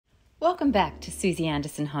Welcome back to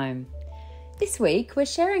Suzie Home. This week we're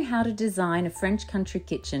sharing how to design a French country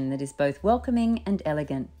kitchen that is both welcoming and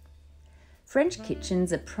elegant. French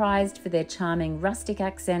kitchens are prized for their charming rustic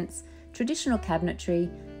accents, traditional cabinetry,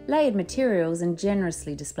 layered materials and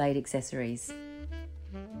generously displayed accessories.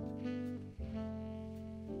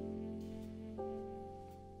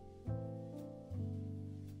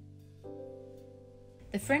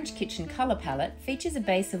 The French kitchen colour palette features a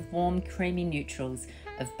base of warm creamy neutrals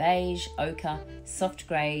of beige, ochre, soft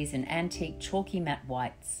greys and antique chalky matte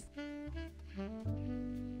whites.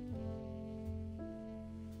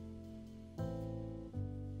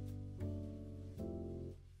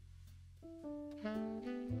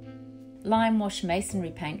 Lime wash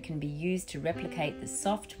masonry paint can be used to replicate the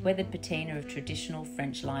soft, weathered patina of traditional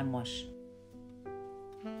French lime wash.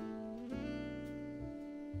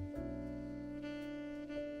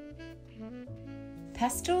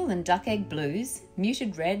 Pastel and duck egg blues,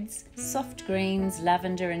 muted reds, soft greens,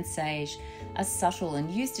 lavender and sage are subtle and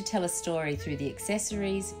used to tell a story through the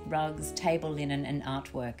accessories, rugs, table linen and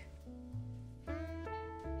artwork.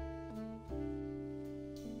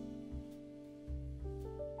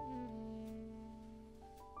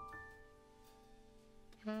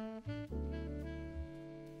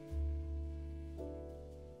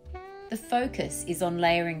 The focus is on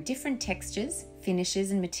layering different textures, finishes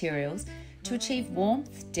and materials to achieve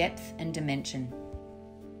warmth, depth and dimension.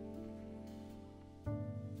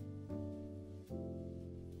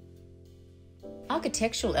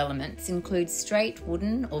 Architectural elements include straight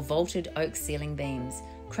wooden or vaulted oak ceiling beams,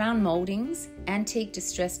 crown mouldings, antique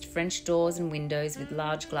distressed French doors and windows with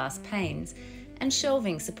large glass panes, and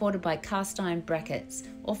shelving supported by cast iron brackets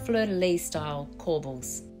or fleur-de-lis style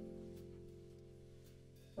corbels.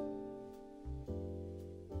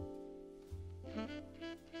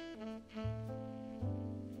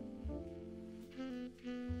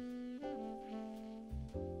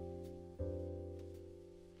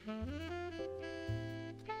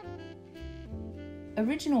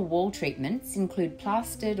 Original wall treatments include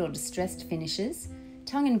plastered or distressed finishes,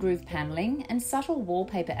 tongue and groove panelling and subtle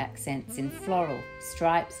wallpaper accents in floral,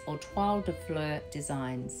 stripes or toile de fleur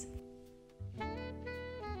designs.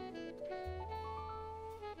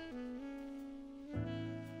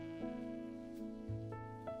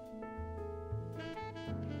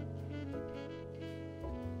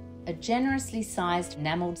 A generously sized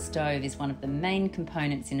enamelled stove is one of the main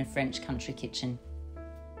components in a French country kitchen.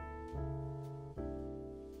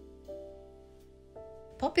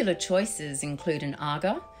 Popular choices include an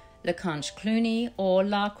Aga, Le Canche Cluny or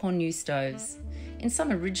La Cornue stoves. In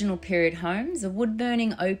some original period homes, a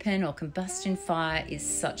wood-burning open or combustion fire is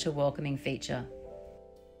such a welcoming feature.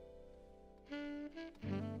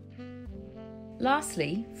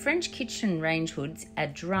 Lastly, French kitchen range hoods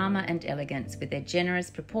add drama and elegance with their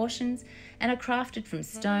generous proportions and are crafted from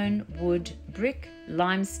stone, wood, brick,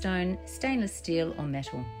 limestone, stainless steel or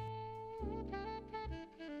metal.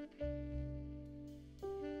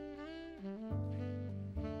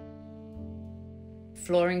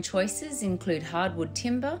 Flooring choices include hardwood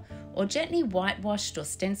timber or gently whitewashed or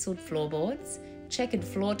stenciled floorboards, checkered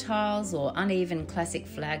floor tiles or uneven classic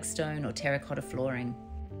flagstone or terracotta flooring.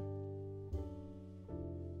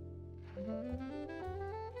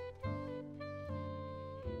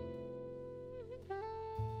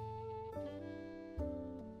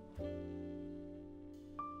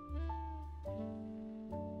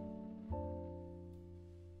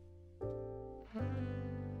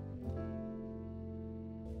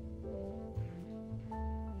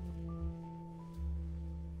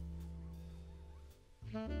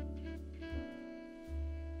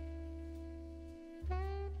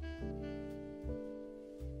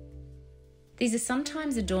 These are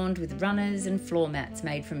sometimes adorned with runners and floor mats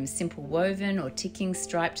made from simple woven or ticking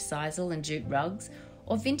striped sisal and jute rugs,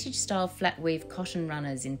 or vintage-style flat weave cotton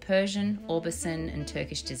runners in Persian, Aubusson and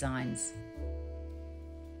Turkish designs.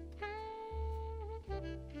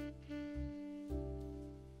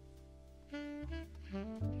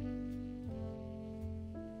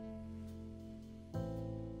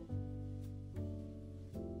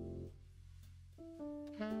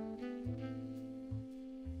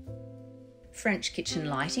 French kitchen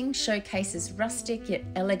lighting showcases rustic yet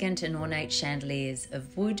elegant and ornate chandeliers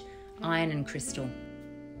of wood, iron and crystal.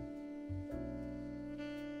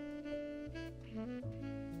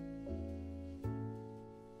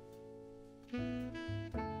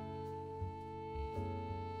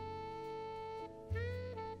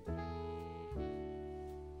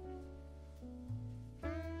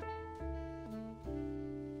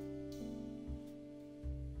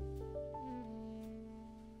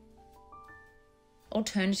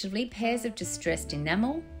 Alternatively, pairs of distressed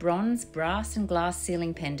enamel, bronze, brass and glass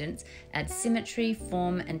ceiling pendants add symmetry,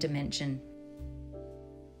 form and dimension.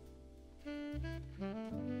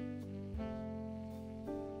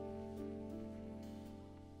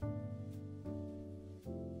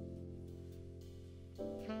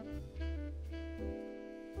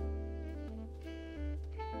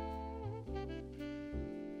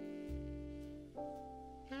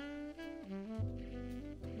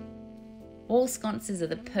 Wall sconces are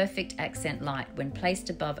the perfect accent light when placed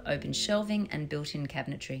above open shelving and built-in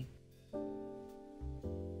cabinetry.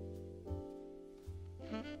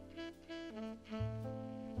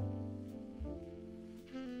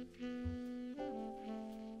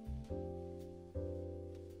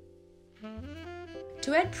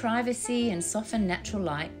 To add privacy and soften natural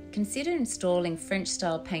light, consider installing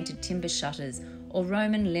French-style painted timber shutters or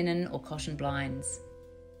Roman linen or cotton blinds.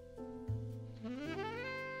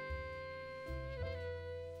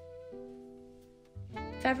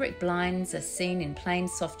 Fabric blinds are seen in plain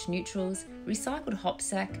soft neutrals, recycled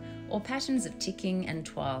hopsack, or patterns of ticking and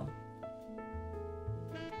toile.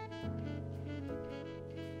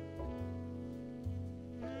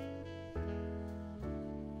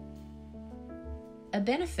 A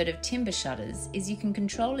benefit of timber shutters is you can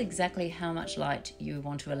control exactly how much light you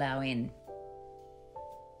want to allow in.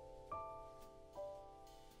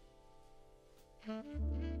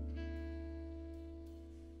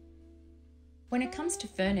 When it comes to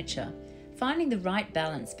furniture, finding the right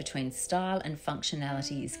balance between style and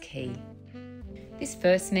functionality is key. This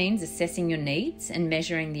first means assessing your needs and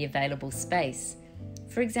measuring the available space.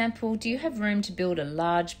 For example, do you have room to build a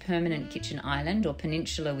large permanent kitchen island or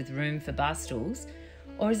peninsula with room for bar stools?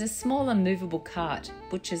 Or is a smaller movable cart,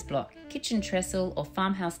 butcher's block, kitchen trestle or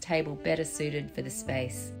farmhouse table better suited for the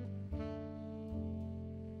space?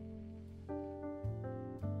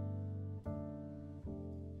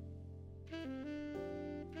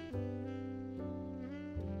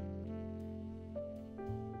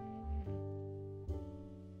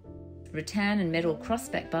 Rattan and metal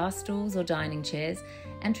crossback bar stools or dining chairs,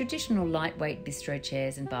 and traditional lightweight bistro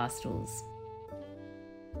chairs and bar stools.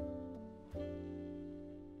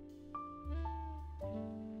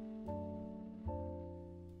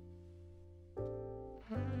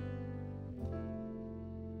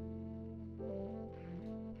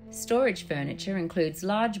 Storage furniture includes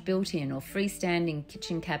large built-in or freestanding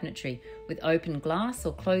kitchen cabinetry with open glass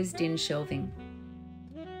or closed-in shelving.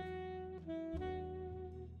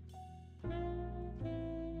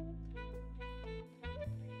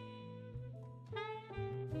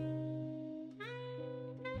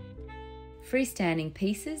 Freestanding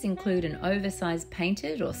pieces include an oversized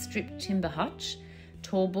painted or stripped timber hutch,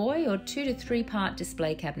 tall boy or 2 to 3 part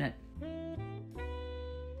display cabinet.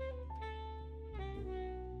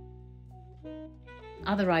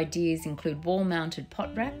 Other ideas include wall-mounted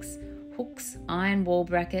pot racks, hooks, iron wall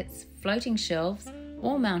brackets, floating shelves,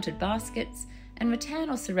 wall-mounted baskets, and rattan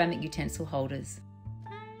or ceramic utensil holders.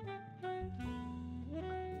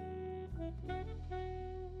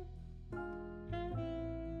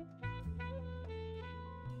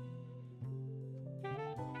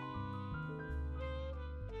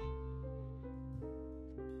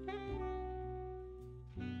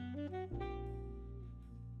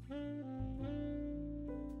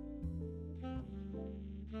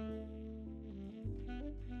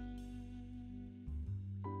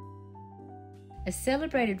 A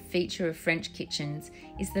celebrated feature of French kitchens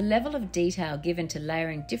is the level of detail given to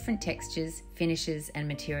layering different textures, finishes and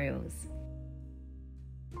materials.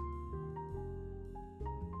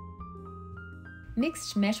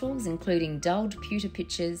 Mixed metals including dulled pewter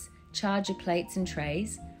pitchers, charger plates and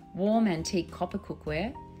trays, warm antique copper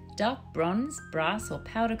cookware, dark bronze, brass or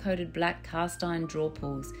powder-coated black cast iron drawer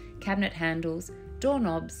pulls, cabinet handles,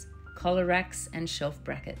 doorknobs, collar racks and shelf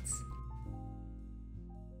brackets.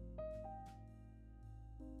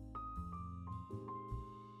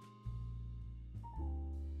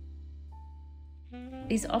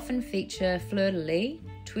 These often feature fleur-de-lis,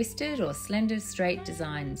 twisted or slender straight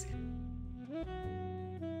designs.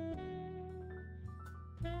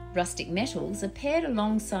 Rustic metals are paired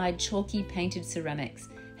alongside chalky painted ceramics,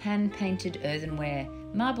 hand-painted earthenware,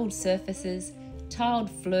 marbled surfaces, tiled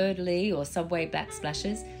fleur-de-lis or subway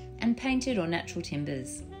backsplashes, and painted or natural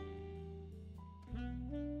timbers.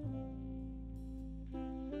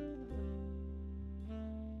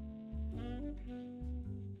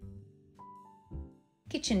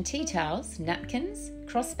 Kitchen tea towels, napkins,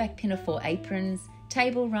 crossback pinafore aprons,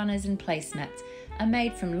 table runners and placemats are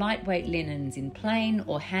made from lightweight linens in plain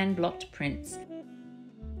or hand-blocked prints.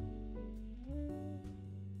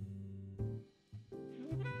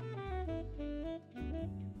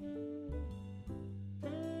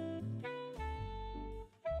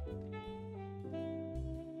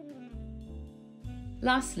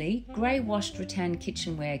 Lastly, grey washed rattan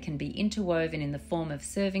kitchenware can be interwoven in the form of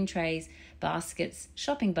serving trays, baskets,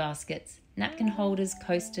 shopping baskets, napkin holders,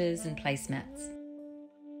 coasters and placemats.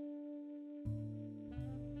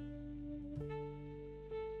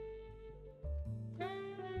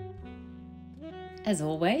 As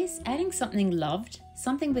always, adding something loved,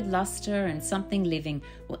 something with lustre and something living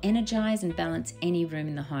will energise and balance any room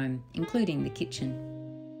in the home, including the kitchen.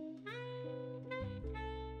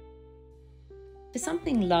 For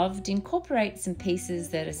something loved, incorporate some pieces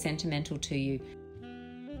that are sentimental to you.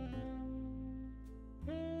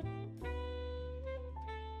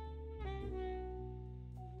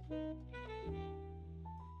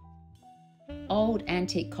 Old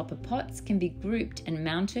antique copper pots can be grouped and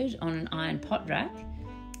mounted on an iron pot rack.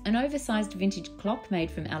 An oversized vintage clock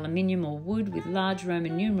made from aluminium or wood with large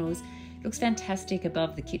Roman numerals looks fantastic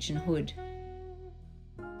above the kitchen hood.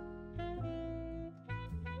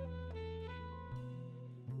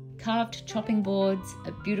 Carved chopping boards,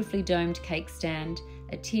 a beautifully domed cake stand,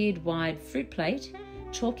 a tiered wide fruit plate,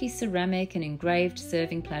 chalky ceramic and engraved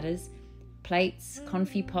serving platters, plates,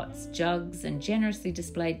 confit pots, jugs and generously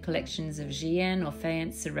displayed collections of Guyenne or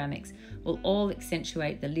faience ceramics will all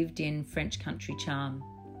accentuate the lived-in French country charm.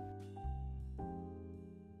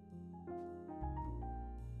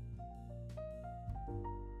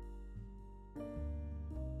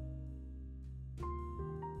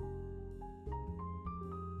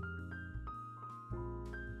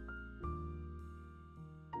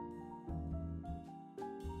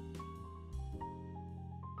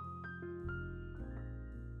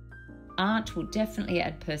 Art will definitely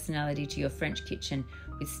add personality to your French kitchen,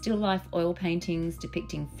 with still life oil paintings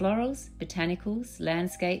depicting florals, botanicals,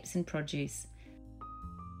 landscapes and produce.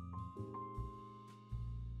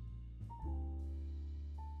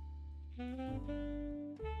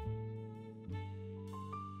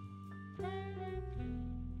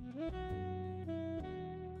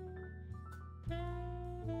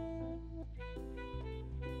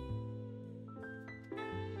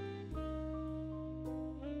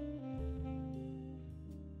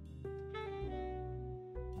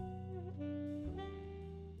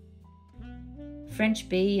 French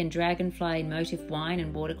bee and dragonfly motif wine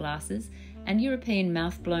and water glasses and European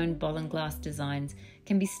mouth-blown bol and glass designs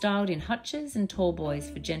can be styled in hutches and tall boys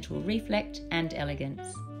for gentle reflect and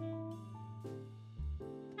elegance.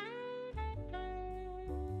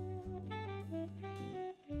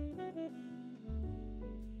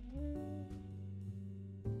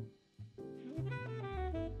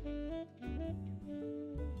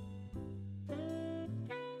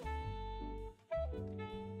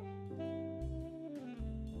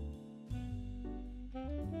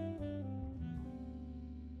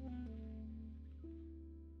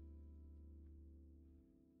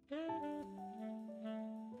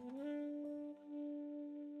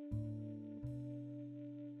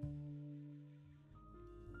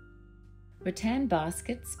 Rattan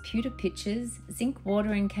baskets, pewter pitchers, zinc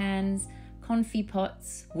watering cans, confit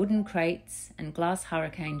pots, wooden crates and glass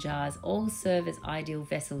hurricane jars all serve as ideal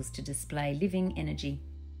vessels to display living energy.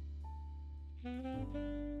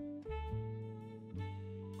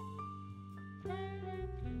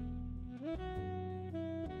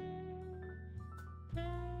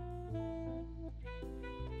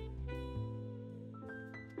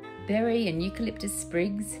 Berry and eucalyptus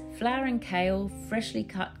sprigs, flowering kale, freshly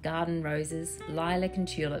cut garden roses, lilac and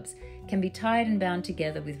tulips can be tied and bound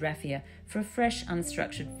together with raffia for a fresh,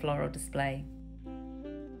 unstructured floral display.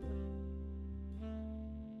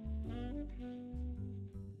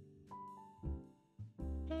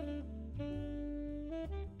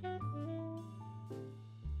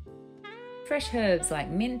 Fresh herbs like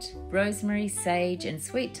mint, rosemary, sage and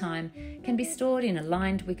sweet thyme can be stored in a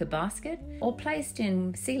lined wicker basket or placed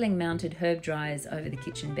in ceiling-mounted herb dryers over the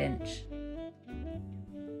kitchen bench.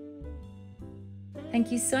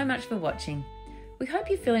 Thank you so much for watching. We hope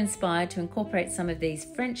you feel inspired to incorporate some of these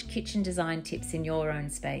French kitchen design tips in your own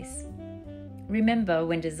space. Remember,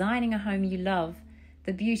 when designing a home you love,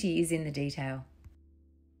 the beauty is in the detail.